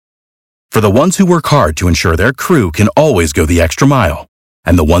For the ones who work hard to ensure their crew can always go the extra mile,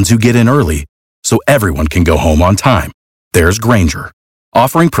 and the ones who get in early so everyone can go home on time, there's Grainger,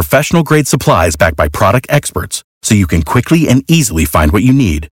 offering professional-grade supplies backed by product experts so you can quickly and easily find what you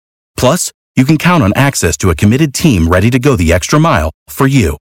need. Plus, you can count on access to a committed team ready to go the extra mile for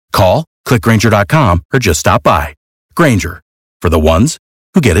you. Call, click Grainger.com, or just stop by. Grainger, for the ones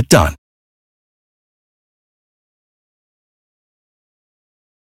who get it done.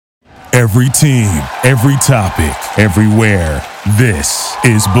 Every team, every topic, everywhere. This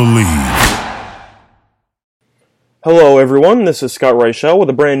is Believe. Hello, everyone. This is Scott Reichel with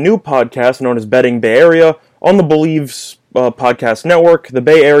a brand new podcast known as Betting Bay Area on the Believe Podcast Network, the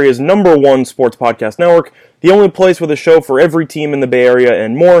Bay Area's #1 sports podcast network, the only place with a show for every team in the Bay Area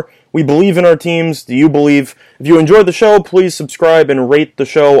and more. We believe in our teams. Do you believe? If you enjoyed the show, please subscribe and rate the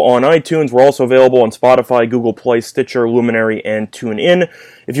show on iTunes. We're also available on Spotify, Google Play, Stitcher, Luminary, and TuneIn.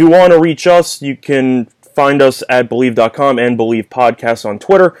 If you want to reach us, you can find us at Believe.com and Believe Podcasts on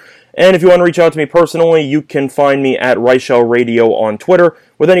Twitter. And if you want to reach out to me personally, you can find me at Reichel Radio on Twitter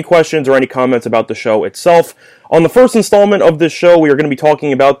with any questions or any comments about the show itself. On the first installment of this show, we are going to be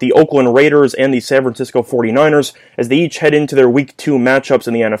talking about the Oakland Raiders and the San Francisco 49ers as they each head into their Week 2 matchups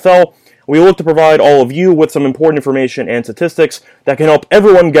in the NFL. We look to provide all of you with some important information and statistics that can help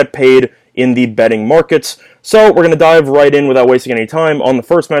everyone get paid in the betting markets. So we're going to dive right in without wasting any time on the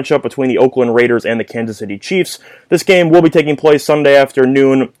first matchup between the Oakland Raiders and the Kansas City Chiefs. This game will be taking place Sunday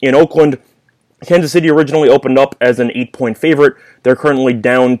afternoon in Oakland. Kansas City originally opened up as an 8-point favorite. They're currently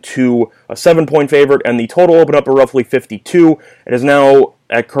down to a 7-point favorite, and the total opened up at roughly 52. It is now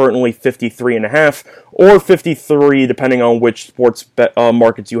at currently 53.5 or 53, depending on which sports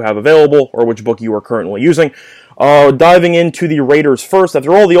markets you have available or which book you are currently using. Diving into the Raiders first,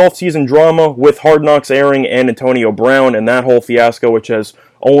 after all the offseason drama with Hard Knocks airing and Antonio Brown and that whole fiasco, which has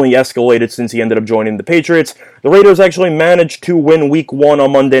only escalated since he ended up joining the Patriots, the Raiders actually managed to win Week 1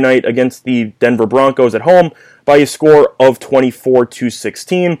 on Monday night against the Denver Broncos at home by a score of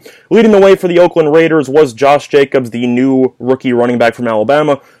 24-16. Leading the way for the Oakland Raiders was Josh Jacobs, the new rookie running back from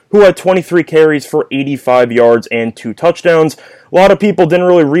Alabama, who had 23 carries for 85 yards and 2 touchdowns. A lot of people didn't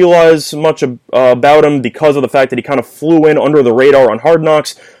really realize much about him because of the fact that he kind of flew in under the radar on Hard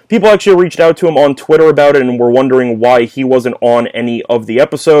Knocks. People actually reached out to him on Twitter about it and were wondering why he wasn't on any of the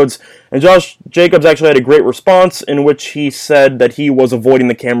episodes. And Josh Jacobs actually had a great response in which he said that he was avoiding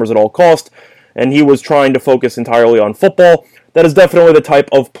the cameras at all costs and he was trying to focus entirely on football. That is definitely the type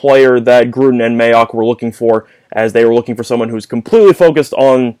of player that Gruden and Mayock were looking for, as they were looking for someone who's completely focused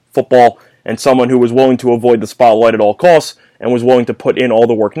on football and someone who was willing to avoid the spotlight at all costs and was willing to put in all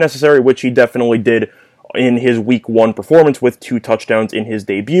the work necessary, which he definitely did in his Week 1 performance with 2 touchdowns in his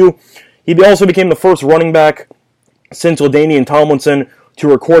debut. He also became the first running back since LaDainian Tomlinson to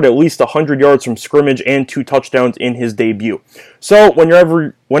record at least 100 yards from scrimmage and 2 touchdowns in his debut. So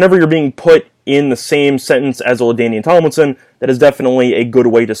whenever you're being put in the same sentence as LaDainian Tomlinson, that is definitely a good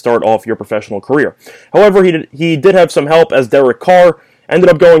way to start off your professional career. However, he did have some help as Derek Carr ended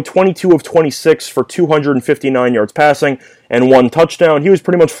up going 22 of 26 for 259 yards passing and 1 touchdown. He was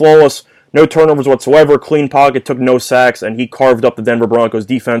pretty much flawless, no turnovers whatsoever, clean pocket, took no sacks, and he carved up the Denver Broncos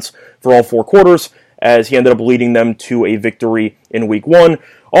defense for all 4 quarters as he ended up leading them to a victory in Week 1.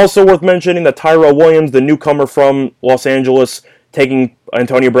 Also worth mentioning that Tyrell Williams, the newcomer from Los Angeles, taking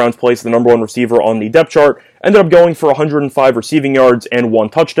Antonio Brown's place, the #1 receiver on the depth chart, ended up going for 105 receiving yards and 1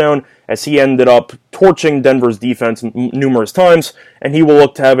 touchdown, as he ended up torching Denver's defense numerous times, and he will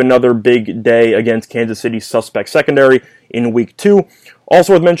look to have another big day against Kansas City's suspect secondary in Week 2.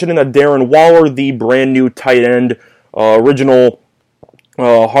 Also worth mentioning that Darren Waller, the brand new tight end, original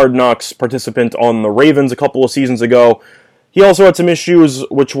Hard Knocks participant on the Ravens a couple of seasons ago, he also had some issues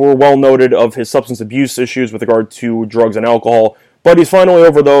which were well noted of his substance abuse issues with regard to drugs and alcohol, but he's finally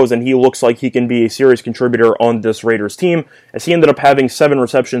over those and he looks like he can be a serious contributor on this Raiders team, as he ended up having 7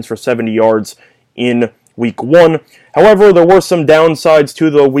 receptions for 70 yards in Week 1. However, there were some downsides to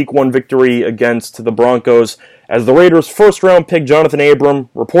the Week 1 victory against the Broncos, as the Raiders' first-round pick Jonathan Abram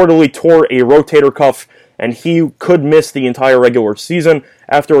reportedly tore a rotator cuff, and he could miss the entire regular season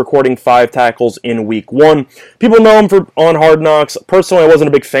after recording 5 tackles in Week 1. People know him on Hard Knocks. Personally, I wasn't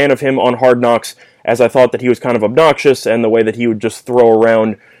a big fan of him on Hard Knocks, as I thought that he was kind of obnoxious, and the way that he would just throw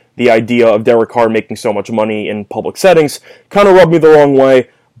around the idea of Derek Carr making so much money in public settings kind of rubbed me the wrong way.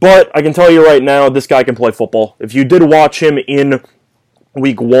 But I can tell you right now, this guy can play football. If you did watch him in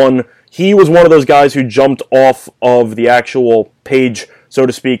Week 1, he was one of those guys who jumped off of the actual page, so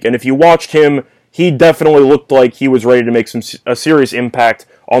to speak, and if you watched him, he definitely looked like he was ready to make a serious impact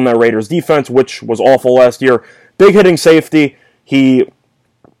on that Raiders defense, which was awful last year. Big hitting safety. He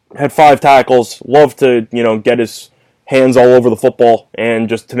had 5 tackles, loved to, get his hands all over the football and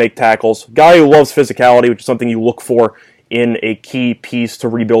just to make tackles. Guy who loves physicality, which is something you look for in a key piece to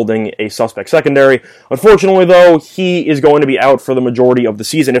rebuilding a suspect secondary. Unfortunately, though, he is going to be out for the majority of the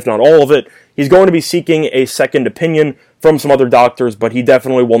season, if not all of it. He's going to be seeking a second opinion from some other doctors, but he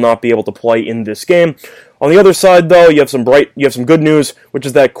definitely will not be able to play in this game. On the other side, though, you have some good news, which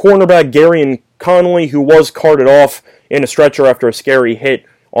is that cornerback Gareon Conley, who was carted off in a stretcher after a scary hit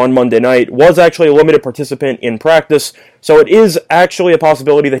on Monday night, was actually a limited participant in practice, so it is actually a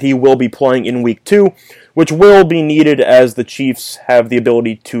possibility that he will be playing in Week 2, which will be needed as the Chiefs have the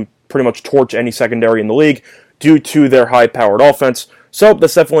ability to pretty much torch any secondary in the league due to their high-powered offense. So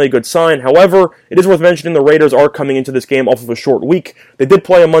that's definitely a good sign. However, it is worth mentioning the Raiders are coming into this game off of a short week. They did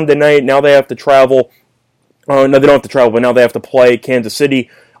play on Monday night. Now they have to travel. No, they don't have to travel, but now they have to play Kansas City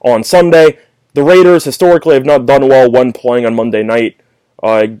on Sunday. The Raiders historically have not done well when playing on Monday night,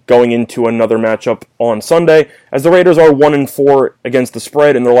 going into another matchup on Sunday, as the Raiders are 1-4 against the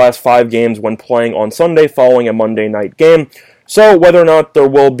spread in their last 5 games when playing on Sunday following a Monday night game. So whether or not there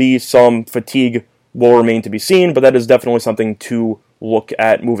will be some fatigue will remain to be seen, but that is definitely something to look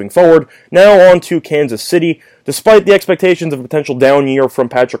at moving forward. Now on to Kansas City. Despite the expectations of a potential down year from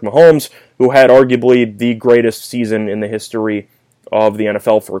Patrick Mahomes, who had arguably the greatest season in the history of the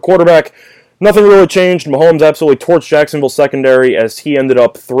NFL for a quarterback, nothing really changed. Mahomes absolutely torched Jacksonville's secondary as he ended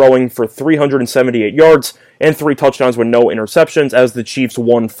up throwing for 378 yards and 3 touchdowns with no interceptions as the Chiefs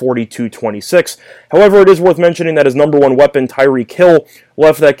won 42-26. However, it is worth mentioning that his number one weapon, Tyreek Hill,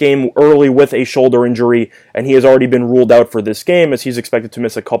 left that game early with a shoulder injury, and he has already been ruled out for this game as he's expected to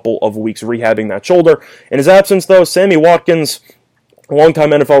miss a couple of weeks rehabbing that shoulder. In his absence, though, Sammy Watkins, a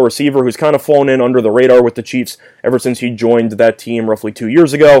longtime NFL receiver who's kind of flown in under the radar with the Chiefs ever since he joined that team roughly 2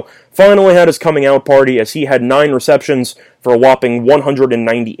 years ago, finally had his coming out party as he had 9 receptions for a whopping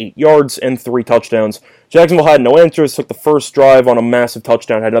 198 yards and 3 touchdowns. Jacksonville had no answers, took the first drive on a massive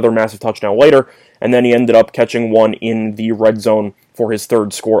touchdown, had another massive touchdown later, and then he ended up catching one in the red zone for his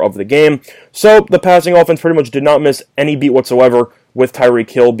 3rd score of the game. So the passing offense pretty much did not miss any beat whatsoever, with Tyreek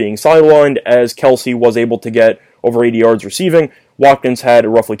Hill being sidelined as Kelce was able to get over 80 yards receiving. Watkins had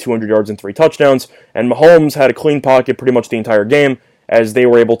roughly 200 yards and 3 touchdowns, and Mahomes had a clean pocket pretty much the entire game as they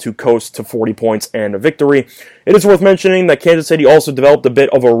were able to coast to 40 points and a victory. It is worth mentioning that Kansas City also developed a bit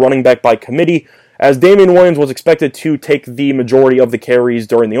of a running back by committee, as Damian Williams was expected to take the majority of the carries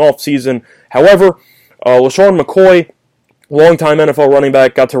during the offseason. However, LaShawn McCoy, longtime NFL running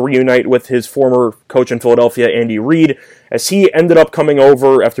back, got to reunite with his former coach in Philadelphia, Andy Reid, as he ended up coming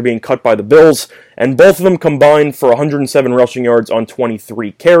over after being cut by the Bills, and both of them combined for 107 rushing yards on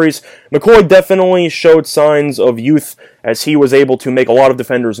 23 carries. McCoy definitely showed signs of youth as he was able to make a lot of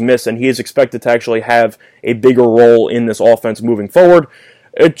defenders miss, and he is expected to actually have a bigger role in this offense moving forward.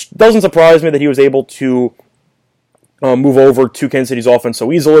 It doesn't surprise me that he was able to move over to Kansas City's offense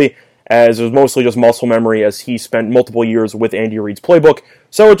so easily, as it was mostly just muscle memory as he spent multiple years with Andy Reid's playbook.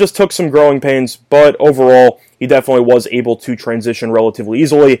 So it just took some growing pains, but overall, he definitely was able to transition relatively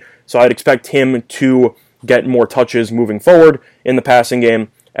easily. So I'd expect him to get more touches moving forward in the passing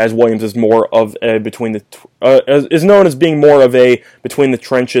game, as Williams is more of a is known as being more of a between the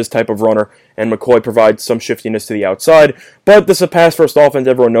trenches type of runner, and McCoy provides some shiftiness to the outside. But this is a pass-first offense,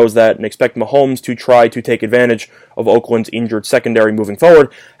 everyone knows that, and expect Mahomes to try to take advantage of Oakland's injured secondary moving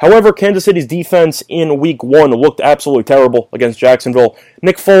forward. However, Kansas City's defense in Week 1 looked absolutely terrible against Jacksonville.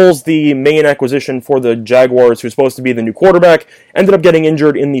 Nick Foles, the main acquisition for the Jaguars, who's supposed to be the new quarterback, ended up getting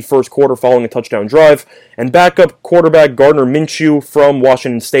injured in the first quarter following a touchdown drive, and backup quarterback Gardner Minshew from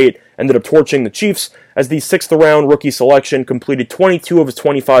Washington State ended up torching the Chiefs as the 6th-round rookie selection completed 22 of his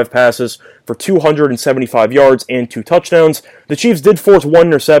 25 passes for 275 yards and 2 touchdowns. The Chiefs did force 1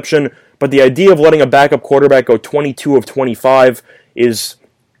 interception, but the idea of letting a backup quarterback go 22 of 25 is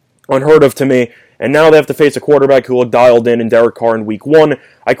unheard of to me, and now they have to face a quarterback who looked dialed in Derek Carr in Week 1.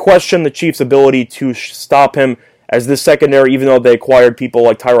 I question the Chiefs' ability to stop him, as this secondary, even though they acquired people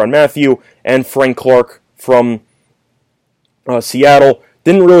like Tyrann Mathieu and Frank Clark from Seattle,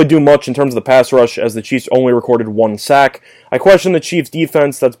 didn't really do much in terms of the pass rush, as the Chiefs only recorded 1 sack. I question the Chiefs'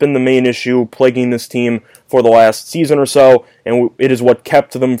 defense. That's been the main issue plaguing this team for the last season or so, and it is what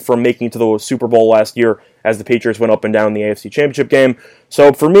kept them from making it to the Super Bowl last year as the Patriots went up and down the AFC Championship game.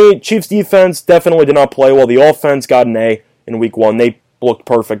 So for me, Chiefs' defense definitely did not play well. The offense got an A in Week 1. They looked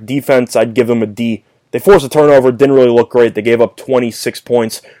perfect. Defense, I'd give them a D. They forced a turnover, didn't really look great. They gave up 26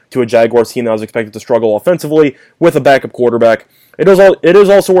 points to a Jaguars team that was expected to struggle offensively with a backup quarterback. It is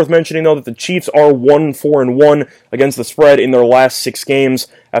also worth mentioning, though, that the Chiefs are 1-4-1 against the spread in their last 6 games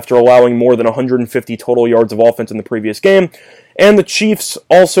after allowing more than 150 total yards of offense in the previous game. And the Chiefs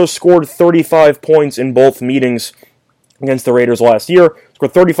also scored 35 points in both meetings against the Raiders last year.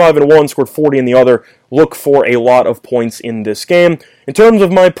 Scored 35 in one, scored 40 in the other. Look for a lot of points in this game. In terms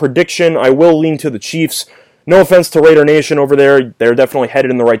of my prediction, I will lean to the Chiefs. No offense to Raider Nation over there. They're definitely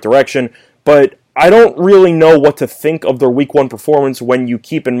headed in the right direction. But I don't really know what to think of their Week 1 performance when you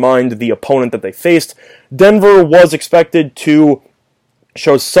keep in mind the opponent that they faced. Denver was expected to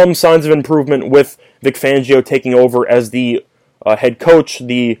show some signs of improvement with Vic Fangio taking over as the head coach,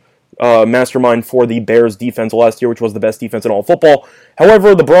 the mastermind for the Bears defense last year, which was the best defense in all football.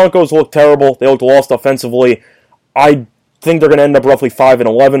 However, the Broncos looked terrible. They looked lost offensively. I think they're going to end up roughly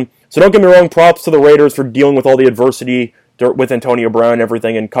 5-11. So don't get me wrong, props to the Raiders for dealing with all the adversity with Antonio Brown and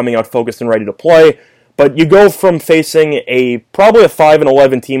everything and coming out focused and ready to play. But you go from facing probably a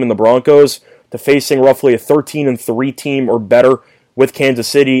 5-11 team in the Broncos to facing roughly a 13-3 team or better with Kansas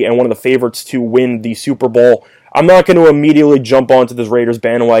City and one of the favorites to win the Super Bowl. I'm not going to immediately jump onto this Raiders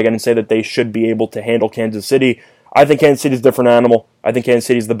bandwagon and say that they should be able to handle Kansas City. I think Kansas City is a different animal. I think Kansas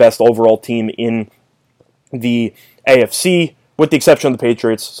City is the best overall team in the AFC, with the exception of the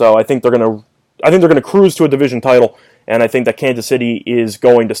Patriots. So I think they're going to cruise to a division title, and I think that Kansas City is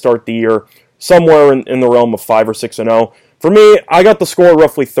going to start the year somewhere in the realm of 5 or 6-0. For me, I got the score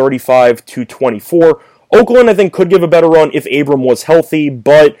roughly 35-24. Oakland, I think, could give a better run if Abram was healthy,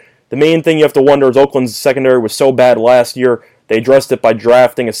 but the main thing you have to wonder is Oakland's secondary was so bad last year. They addressed it by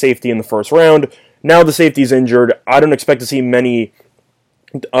drafting a safety in the first round. Now the safety's injured. I don't expect to see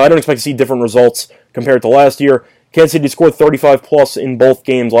different results compared to last year. Kansas City scored 35-plus in both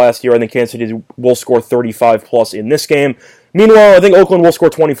games last year. I think Kansas City will score 35-plus in this game. Meanwhile, I think Oakland will score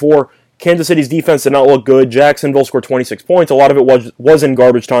 24. Kansas City's defense did not look good. Jacksonville scored 26 points. A lot of it was in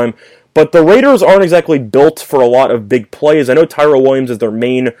garbage time. But the Raiders aren't exactly built for a lot of big plays. I know Tyrell Williams is their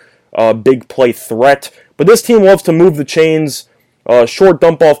main big play threat, but this team loves to move the chains, short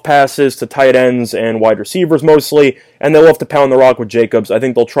dump-off passes to tight ends and wide receivers mostly, and they love to pound the rock with Jacobs. I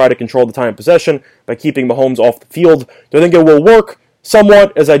think they'll try to control the time of possession by keeping Mahomes off the field. Do I think it will work?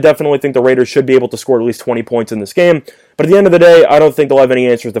 Somewhat, as I definitely think the Raiders should be able to score at least 20 points in this game. But at the end of the day, I don't think they'll have any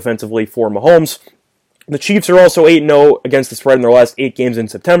answers defensively for Mahomes. The Chiefs are also 8-0 against the spread in their last 8 games in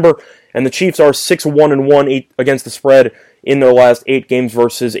September, and the Chiefs are 6-1-1 against the spread in their last 8 games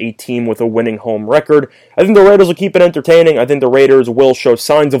versus a team with a winning home record. I think the Raiders will keep it entertaining. I think the Raiders will show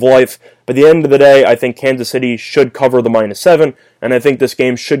signs of life. But at the end of the day, I think Kansas City should cover the -7, and I think this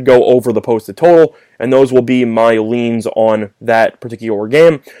game should go over the posted total, and those will be my leans on that particular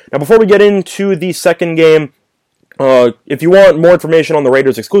game. Now, before we get into the second game, if you want more information on the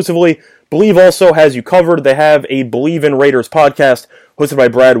Raiders exclusively, Believe also has you covered. They have a Believe in Raiders podcast hosted by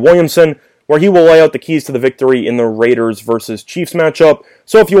Brad Williamson, where he will lay out the keys to the victory in the Raiders versus Chiefs matchup.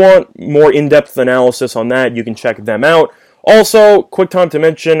 So if you want more in-depth analysis on that, you can check them out. Also, quick time to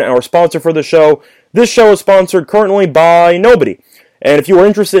mention our sponsor for the show. This show is sponsored currently by nobody. And if you are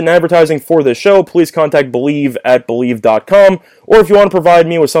interested in advertising for this show, please contact Believe at Believe.com. Or if you want to provide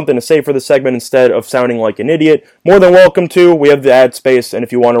me with something to say for the segment instead of sounding like an idiot, more than welcome to. We have the ad space, and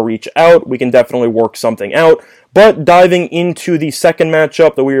if you want to reach out, we can definitely work something out. But diving into the second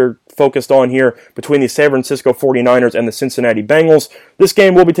matchup that we are focused on here between the San Francisco 49ers and the Cincinnati Bengals, this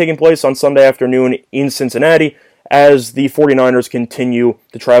game will be taking place on Sunday afternoon in Cincinnati, as the 49ers continue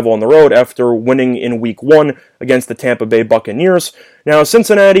to travel on the road after winning in Week 1 against the Tampa Bay Buccaneers. Now,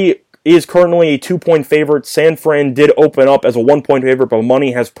 Cincinnati is currently a 2-point favorite. San Fran did open up as a 1-point favorite, but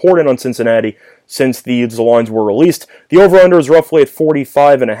money has poured in on Cincinnati since the lines were released. The over-under is roughly at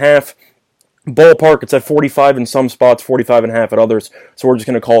 45.5. Ballpark, it's at 45 in some spots, 45.5 at others, so we're just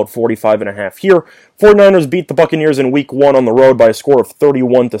going to call it 45.5 here. 49ers beat the Buccaneers in Week 1 on the road by a score of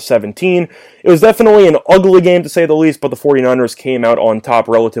 31-17. It was definitely an ugly game to say the least, but the 49ers came out on top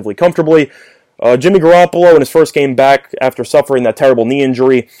relatively comfortably. Jimmy Garoppolo, in his first game back after suffering that terrible knee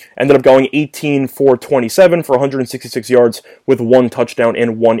injury, ended up going 18 for 27 for 166 yards with 1 touchdown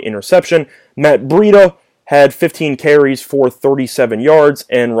and 1 interception. Matt Breida had 15 carries for 37 yards,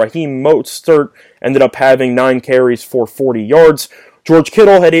 and Raheem Mostert ended up having 9 carries for 40 yards. George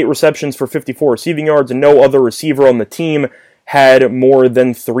Kittle had 8 receptions for 54 receiving yards, and no other receiver on the team had more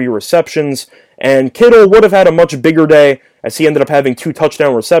than 3 receptions. And Kittle would have had a much bigger day, as he ended up having 2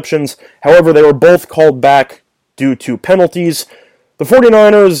 touchdown receptions. However, they were both called back due to penalties. The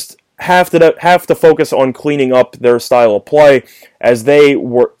 49ers have to focus on cleaning up their style of play, as their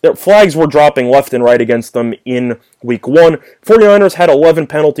flags were dropping left and right against them in Week 1. 49ers had 11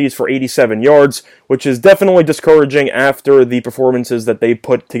 penalties for 87 yards, which is definitely discouraging after the performances that they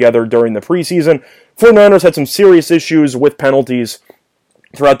put together during the preseason. 49ers had some serious issues with penalties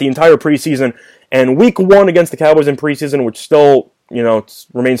throughout the entire preseason, And week 1 against the Cowboys in preseason, which still,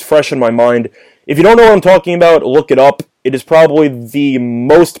 remains fresh in my mind. If you don't know what I'm talking about, look it up. It is probably the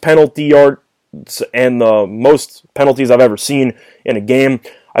most penalty yards and the most penalties I've ever seen in a game.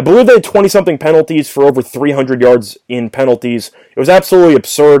 I believe they had 20-something penalties for over 300 yards in penalties. It was absolutely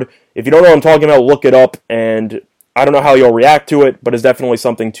absurd. If you don't know what I'm talking about, look it up, and I don't know how you'll react to it, but it's definitely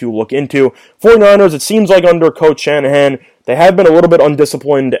something to look into. 49ers, it seems like under Coach Shanahan, they have been a little bit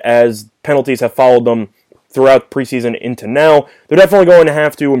undisciplined as penalties have followed them throughout preseason into now. They're definitely going to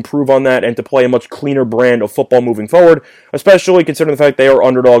have to improve on that and to play a much cleaner brand of football moving forward, especially considering the fact they are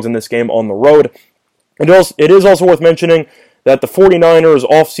underdogs in this game on the road. It is also worth mentioning that the 49ers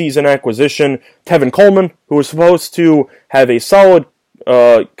offseason acquisition, Tevin Coleman, who was supposed to have a solid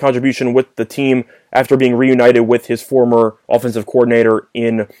contribution with the team after being reunited with his former offensive coordinator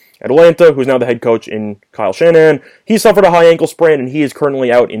in Atlanta, who's now the head coach in Kyle Shanahan. He suffered a high ankle sprain, and he is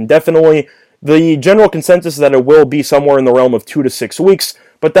currently out indefinitely. The general consensus is that it will be somewhere in the realm of 2 to 6 weeks,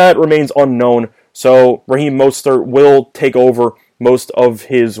 but that remains unknown. So Raheem Mostert will take over most of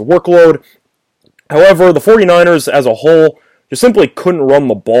his workload. However, the 49ers as a whole just simply couldn't run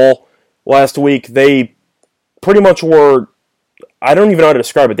the ball last week. They pretty much were, I don't even know how to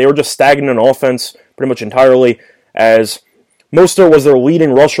describe it, they were just stagnant on offense pretty much entirely, as Mostert was their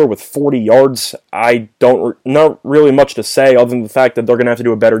leading rusher with 40 yards. Not really much to say other than the fact that they're going to have to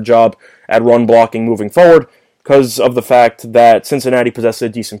do a better job at run blocking moving forward because of the fact that Cincinnati possesses a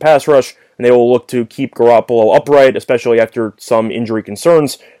decent pass rush, and they will look to keep Garoppolo upright, especially after some injury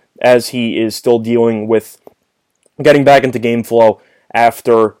concerns, as he is still dealing with getting back into game flow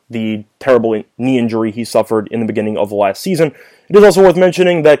after the terrible knee injury he suffered in the beginning of the last season. It is also worth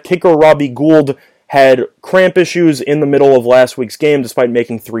mentioning that kicker Robbie Gould had cramp issues in the middle of last week's game despite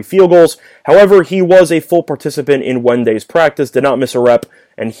making 3 field goals. However, he was a full participant in Wednesday's practice, did not miss a rep,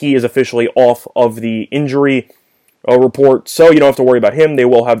 and he is officially off of the injury report, so you don't have to worry about him. They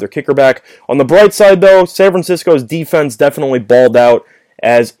will have their kicker back. On the bright side, though, San Francisco's defense definitely balled out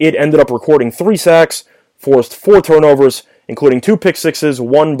as it ended up recording 3 sacks, forced 4 turnovers, including 2 pick sixes,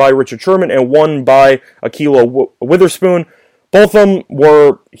 one by Richard Sherman and one by Ahkello Witherspoon. Both of them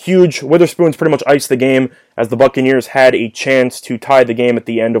were huge. Witherspoon's pretty much iced the game as the Buccaneers had a chance to tie the game at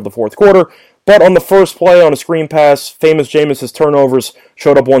the end of the fourth quarter. But on the first play on a screen pass, famous Jameis's turnovers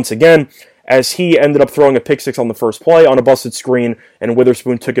showed up once again as he ended up throwing a pick six on the first play on a busted screen, and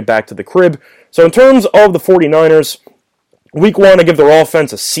Witherspoon took it back to the crib. So in terms of the 49ers, week 1, I give their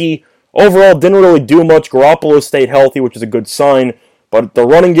offense a C. Overall, didn't really do much. Garoppolo stayed healthy, which is a good sign. But the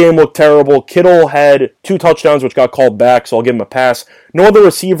running game looked terrible. Kittle had 2 touchdowns, which got called back, so I'll give him a pass. No other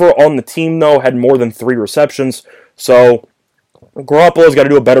receiver on the team, though, had more than 3 receptions. So Garoppolo's got to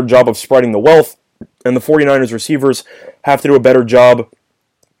do a better job of spreading the wealth, and the 49ers receivers have to do a better job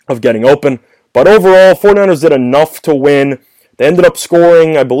of getting open. But overall, 49ers did enough to win. They ended up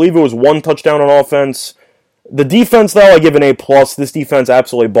scoring, I believe it was 1 touchdown on offense. The defense, though, I give an A+. This defense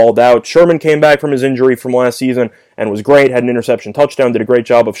absolutely balled out. Sherman came back from his injury from last season and was great, had an interception touchdown, did a great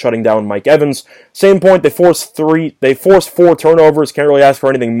job of shutting down Mike Evans. Same point, they forced 4 turnovers, can't really ask for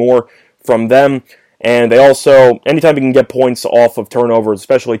anything more from them. And they also, anytime you can get points off of turnovers,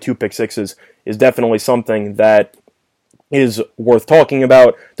 especially 2 pick sixes, is definitely something that is worth talking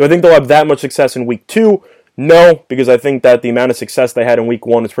about. Do I think they'll have that much success in week 2? No, because I think that the amount of success they had in week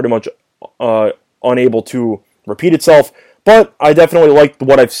 1 is pretty much unable to repeat itself, but I definitely like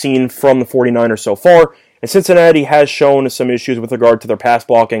what I've seen from the 49ers so far, and Cincinnati has shown some issues with regard to their pass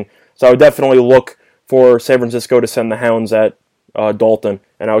blocking, so I would definitely look for San Francisco to send the hounds at Dalton,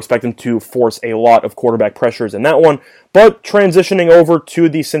 and I would expect them to force a lot of quarterback pressures in that one. But transitioning over to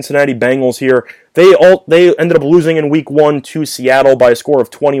the Cincinnati Bengals here, they ended up losing in week 1 to Seattle by a score of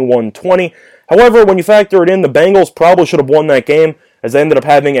 21-20. However, when you factor it in, the Bengals probably should have won that game, as they ended up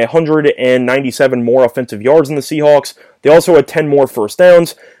having 197 more offensive yards than the Seahawks. They also had 10 more first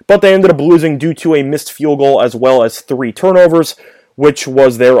downs, but they ended up losing due to a missed field goal as well as 3 turnovers, which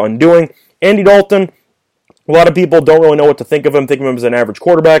was their undoing. Andy Dalton, a lot of people don't really know what to think of him as an average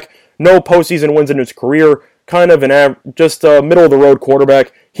quarterback. No postseason wins in his career, kind of just a middle-of-the-road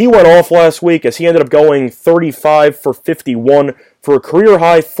quarterback. He went off last week as he ended up going 35 for 51 for a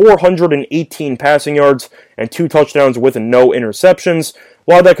career-high 418 passing yards and 2 touchdowns with no interceptions.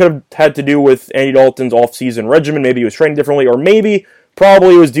 A lot of that could have had to do with Andy Dalton's offseason regimen. Maybe he was training differently, or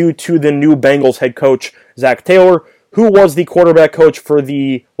probably it was due to the new Bengals head coach, Zach Taylor, who was the quarterback coach for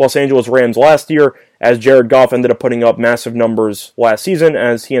the Los Angeles Rams last year, as Jared Goff ended up putting up massive numbers last season,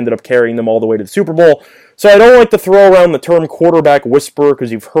 as he ended up carrying them all the way to the Super Bowl. So I don't like to throw around the term quarterback whisperer,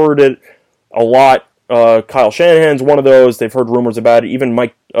 because you've heard it a lot Kyle Shanahan's one of those. They've heard rumors about it. Even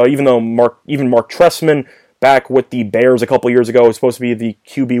Mark Trestman, back with the Bears a couple years ago, was supposed to be the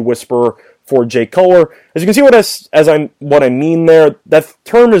QB whisperer for Jay Cutler. As you can see what I mean there, that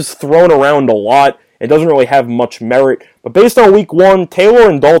term is thrown around a lot. It doesn't really have much merit. But based on week 1, Taylor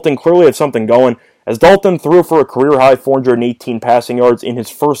and Dalton clearly have something going, as Dalton threw for a career-high 418 passing yards in his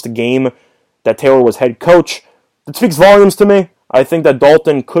first game that Taylor was head coach. It speaks volumes to me. I think that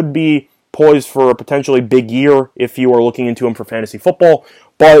Dalton could be poised for a potentially big year if you are looking into him for fantasy football.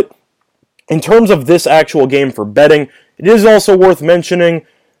 But in terms of this actual game for betting, it is also worth mentioning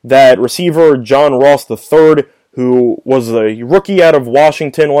that receiver John Ross III, who was a rookie out of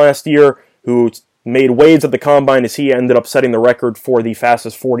Washington last year, who made waves at the Combine as he ended up setting the record for the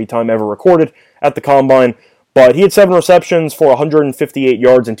fastest 40 time ever recorded at the Combine. But he had 7 receptions for 158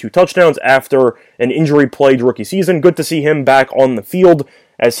 yards and 2 touchdowns after an injury-plagued rookie season. Good to see him back on the field,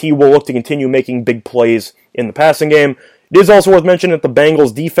 as he will look to continue making big plays in the passing game. It is also worth mentioning that the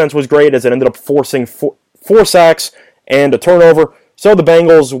Bengals' defense was great, as it ended up forcing 4 sacks and a turnover. So the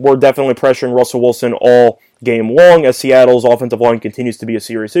Bengals were definitely pressuring Russell Wilson all game long, as Seattle's offensive line continues to be a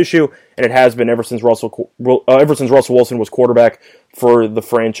serious issue, and it has been ever since Russell Wilson was quarterback for the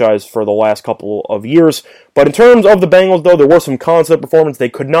franchise for the last couple of years. But in terms of the Bengals, though, there were some concept performance. They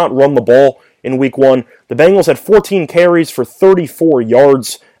could not run the ball in week 1. The Bengals had 14 carries for 34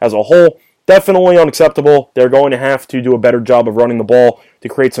 yards as a whole. Definitely unacceptable. They're going to have to do a better job of running the ball to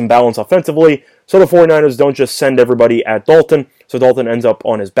create some balance offensively, so the 49ers don't just send everybody at Dalton, so Dalton ends up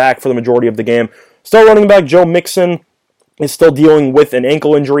on his back for the majority of the game. Still running back Joe Mixon is still dealing with an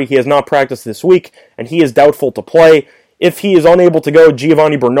ankle injury. He has not practiced this week, and he is doubtful to play. If he is unable to go,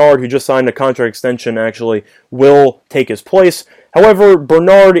 Giovanni Bernard, who just signed a contract extension, actually will take his place. However,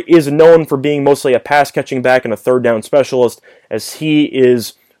 Bernard is known for being mostly a pass-catching back and a third-down specialist, as he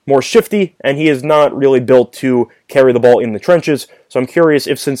is more shifty, and he is not really built to carry the ball in the trenches. So I'm curious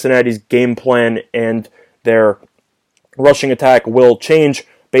if Cincinnati's game plan and their rushing attack will change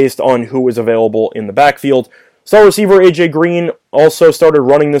based on who is available in the backfield. Star receiver A.J. Green also started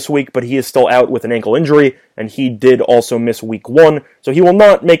running this week, but he is still out with an ankle injury, and he did also miss week 1. So he will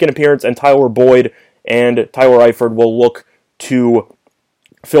not make an appearance, and Tyler Boyd and Tyler Eifert will look to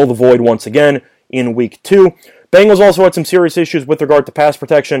fill the void once again in week 2. Bengals also had some serious issues with regard to pass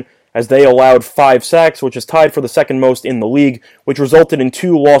protection, as they allowed 5 sacks, which is tied for the second most in the league, which resulted in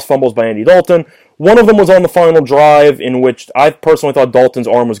 2 lost fumbles by Andy Dalton. One of them was on the final drive, in which I personally thought Dalton's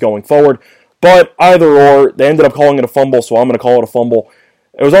arm was going forward, but either or, they ended up calling it a fumble, so I'm going to call it a fumble.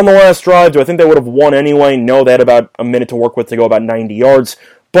 It was on the last drive. Do I think they would have won anyway? No, they had about a minute to work with to go about 90 yards,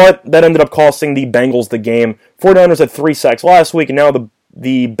 but that ended up costing the Bengals the game. 49ers had 3 sacks last week, and now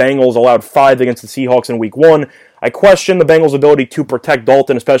the Bengals allowed 5 against the Seahawks in week 1. I question the Bengals' ability to protect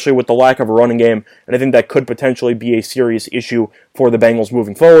Dalton, especially with the lack of a running game, and I think that could potentially be a serious issue for the Bengals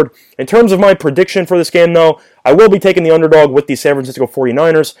moving forward. In terms of my prediction for this game, though, I will be taking the underdog with the San Francisco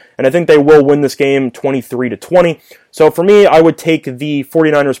 49ers, and I think they will win this game 23-20. So for me, I would take the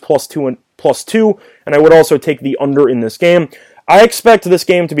 49ers +2, and I would also take the under in this game. I expect this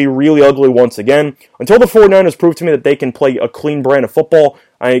game to be really ugly once again. Until the 49ers prove to me that they can play a clean brand of football,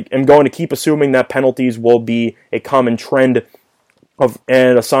 I am going to keep assuming that penalties will be a common trend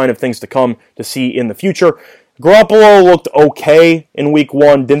and a sign of things to come to see in the future. Garoppolo looked okay in week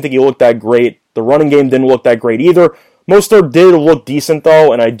 1. Didn't think he looked that great. The running game didn't look that great either. Mostert did look decent,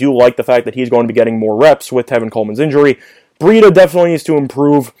 though, and I do like the fact that he's going to be getting more reps with Tevin Coleman's injury. Breida definitely needs to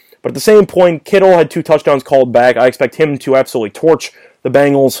improve. But at the same point, Kittle had 2 touchdowns called back. I expect him to absolutely torch the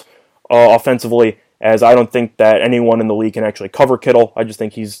Bengals offensively, as I don't think that anyone in the league can actually cover Kittle. I just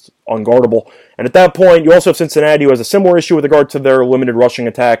think he's unguardable. And at that point, you also have Cincinnati, who has a similar issue with regard to their limited rushing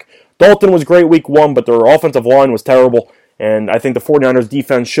attack. Dalton was great week 1, but their offensive line was terrible. And I think the 49ers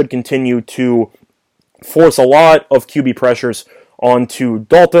defense should continue to force a lot of QB pressures onto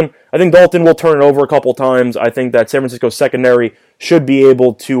Dalton. I think Dalton will turn it over a couple times. I think that San Francisco's secondary should be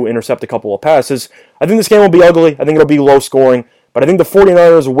able to intercept a couple of passes. I think this game will be ugly. I think it'll be low scoring. But I think the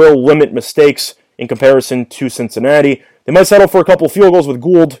 49ers will limit mistakes in comparison to Cincinnati. They might settle for a couple of field goals with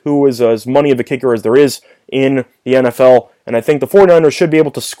Gould, who is as money of a kicker as there is in the NFL. And I think the 49ers should be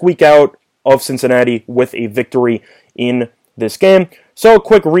able to squeak out of Cincinnati with a victory in this game. So,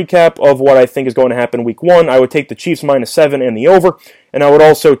 quick recap of what I think is going to happen week 1. I would take the Chiefs -7 and the over, and I would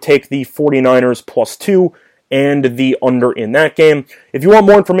also take the 49ers +2 and the under in that game. If you want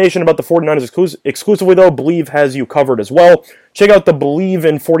more information about the 49ers exclusively, though, Believe has you covered as well. Check out the Believe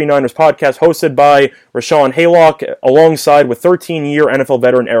in 49ers podcast hosted by Rashawn Haylock alongside with 13-year NFL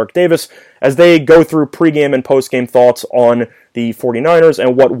veteran Eric Davis as they go through pregame and postgame thoughts on the 49ers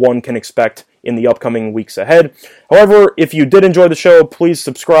and what one can expect in the upcoming weeks ahead. However, if you did enjoy the show, please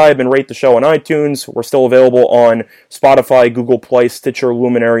subscribe and rate the show on iTunes. We're still available on Spotify, Google Play, Stitcher,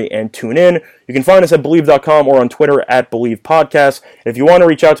 Luminary, and TuneIn. You can find us at Believe.com or on Twitter at Believe Podcast. If you want to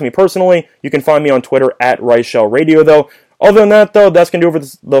reach out to me personally, you can find me on Twitter at Reichel Radio, though. Other than that, though, that's going to do it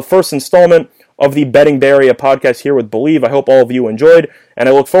for the first installment of the Betting Bay Area podcast here with Believe. I hope all of you enjoyed, and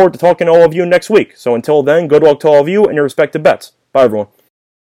I look forward to talking to all of you next week. So until then, good luck to all of you and your respective bets. Bye, everyone.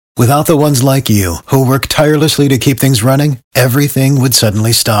 Without the ones like you, who work tirelessly to keep things running, everything would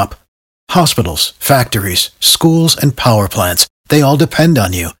suddenly stop. Hospitals, factories, schools, and power plants, they all depend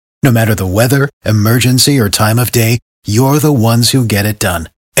on you. No matter the weather, emergency, or time of day, you're the ones who get it done.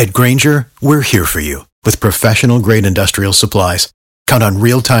 At Grainger, we're here for you with professional-grade industrial supplies. Count on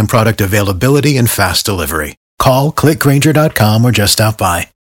real-time product availability and fast delivery. Call, click Grainger.com, or just stop by.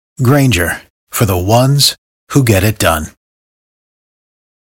 Grainger, for the ones who get it done.